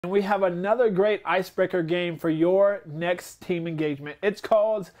And we have another great icebreaker game for your next team engagement. It's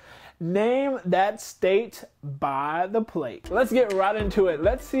called Name That State by the Plate. Let's get right into it.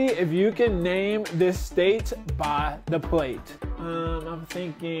 Let's see if you can name this state by the plate. I'm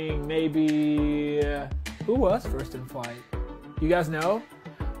thinking maybe, who was first in flight? You guys know?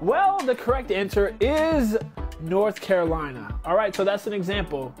 Well, the correct answer is North Carolina. All right, so that's an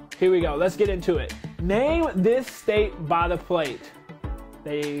example. Here we go. Let's get into it. Name this state by the plate.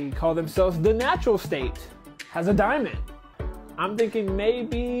 They call themselves the natural state. Has a diamond. I'm thinking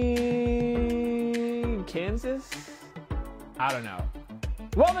maybe Kansas? I don't know.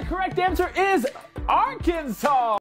 Well, the correct answer is Arkansas.